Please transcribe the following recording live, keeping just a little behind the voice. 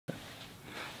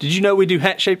Did you know we do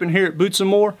hat shaping here at Boots &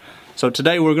 More? So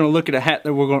today we're going to look at a hat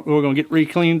that we're going to get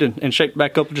re-cleaned and shaped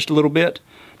back up just a little bit.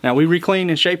 Now we re-clean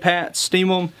and shape hats, steam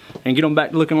them, and get them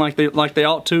back looking like they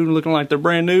ought to, looking like they're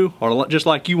brand new, or just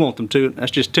like you want them to. That's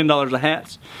just $10 a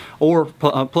hat, or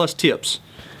plus tips.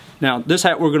 Now this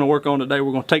hat we're going to work on today,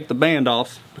 we're going to take the band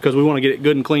off because we want to get it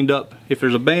good and cleaned up. If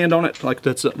there's a band on it, like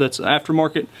that's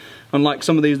aftermarket, unlike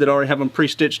some of these that already have them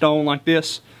pre-stitched on like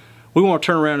this, we want to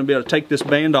turn around and be able to take this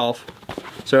band off.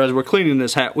 So as we're cleaning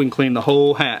this hat, we can clean the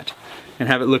whole hat and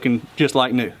have it looking just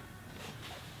like new.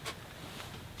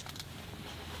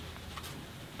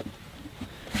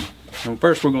 And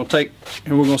first we're going to take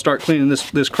and we're going to start cleaning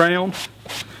this crown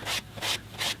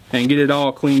and get it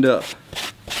all cleaned up.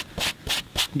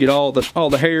 Get all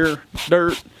the hair,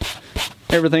 dirt,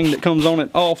 everything that comes on it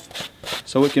off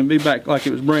so it can be back like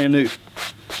it was brand new.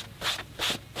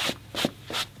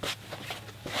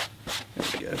 There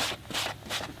we go.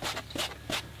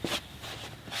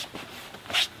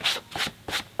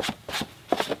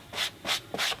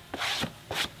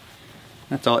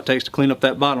 That's all it takes to clean up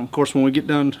that bottom. Of course, when we get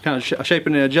done kind of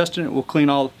shaping and adjusting it, we'll clean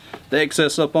all the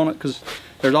excess up on it because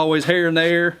there's always hair in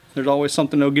there. There's always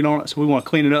something that'll get on it, so we want to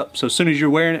clean it up. So as soon as you're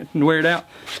wearing it and wear it out,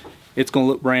 it's going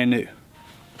to look brand new.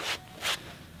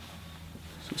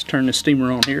 So let's turn this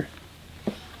steamer on here.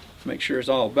 Make sure it's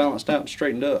all balanced out and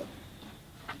straightened up.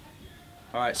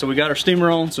 Alright, so we got our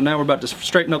steamer on, so now we're about to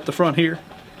straighten up the front here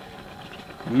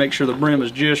and make sure the brim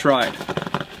is just right.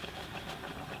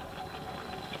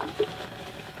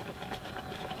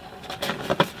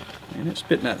 And it's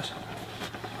spitting at us.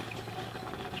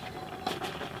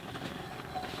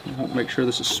 Make sure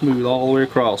this is smooth all the way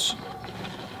across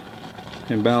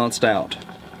and balanced out.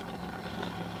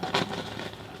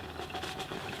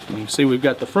 You can see we've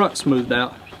got the front smoothed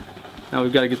out. Now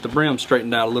we've got to get the brim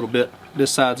straightened out a little bit.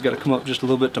 This side's got to come up just a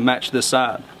little bit to match this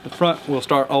side. The front, we'll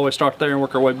always start there and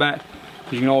work our way back.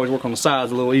 You can always work on the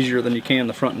sides a little easier than you can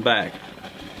the front and back.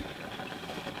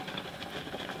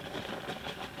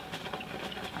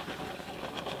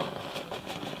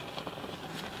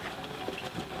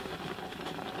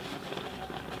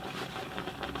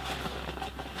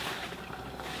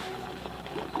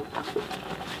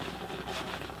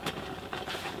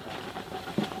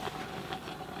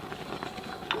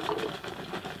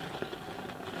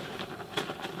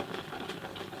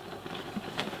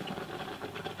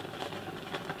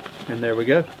 And there we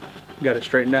go. Got it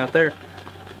straightened out there.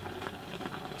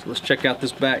 So let's check out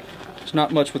this back. It's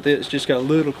not much with it. It's just got a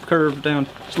little curve down,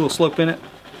 just a little slope in it.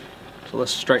 So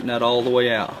let's straighten that all the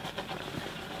way out.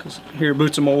 Because here at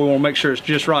Boots & More, we want to make sure it's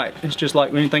just right. It's just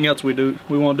like anything else we do.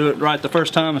 We want to do it right the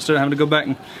first time instead of having to go back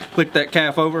and click that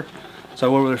calf over. So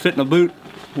whether you're fitting a boot,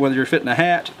 whether you're fitting a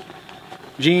hat,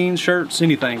 jeans, shirts,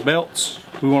 anything, belts,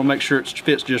 we want to make sure it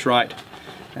fits just right.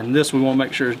 And this we want to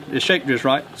make sure it's shaped just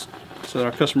right, so that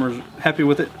our customers are happy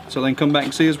with it, so they can come back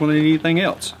and see us when they need anything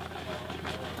else.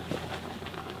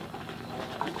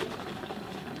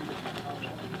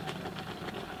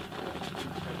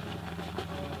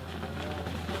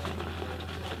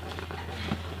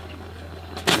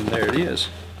 And there it is.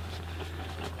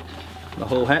 The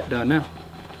whole hat done now.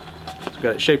 So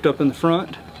got it shaped up in the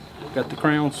front, got the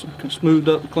crowns smoothed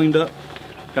up, cleaned up,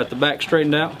 got the back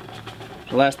straightened out.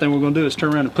 The last thing we're going to do is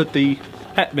turn around and put the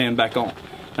hat band back on.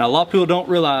 Now a lot of people don't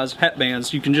realize hat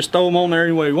bands, you can just throw them on there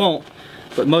any way you want,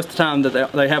 but most of the time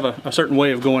that they have a certain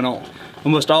way of going on.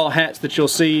 Almost all hats that you'll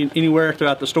see anywhere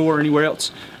throughout the store or anywhere else,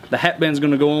 the hat band's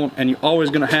going to go on, and you're always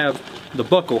going to have the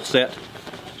buckle set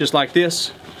just like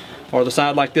this, or the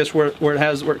side like this where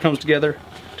it comes together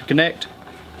to connect,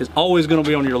 is always going to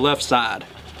be on your left side.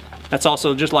 That's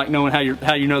also just like knowing how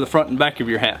you know the front and back of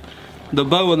your hat. The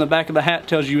bow in the back of the hat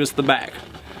tells you it's the back.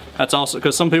 That's also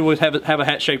because some people have a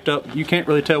hat shaped up. You can't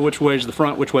really tell which way is the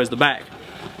front, which way is the back.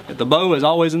 If the bow is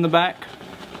always in the back,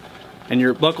 and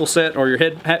your buckle set or your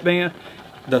hat band,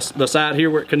 the side here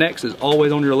where it connects is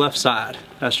always on your left side.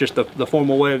 That's just the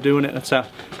formal way of doing it. That's how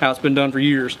it's been done for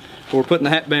years. But we're putting the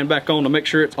hat band back on to make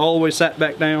sure it's all the way sat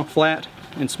back down flat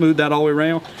and smoothed out all the way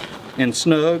around and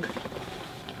snug,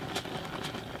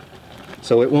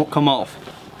 so it won't come off.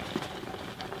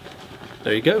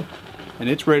 There you go, and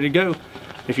it's ready to go.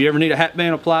 If you ever need a hat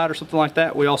band applied or something like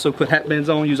that, we also put hat bands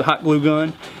on, use a hot glue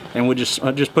gun, and we just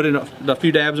put in a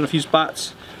few dabs in a few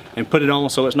spots and put it on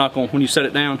so it's not going, when you set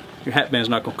it down, your hat band's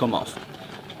not going to come off.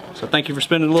 So thank you for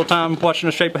spending a little time watching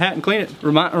us shape a hat and clean it.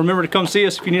 Remember to come see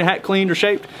us if you need a hat cleaned or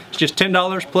shaped. It's just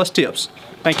 $10 plus tips.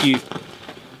 Thank you.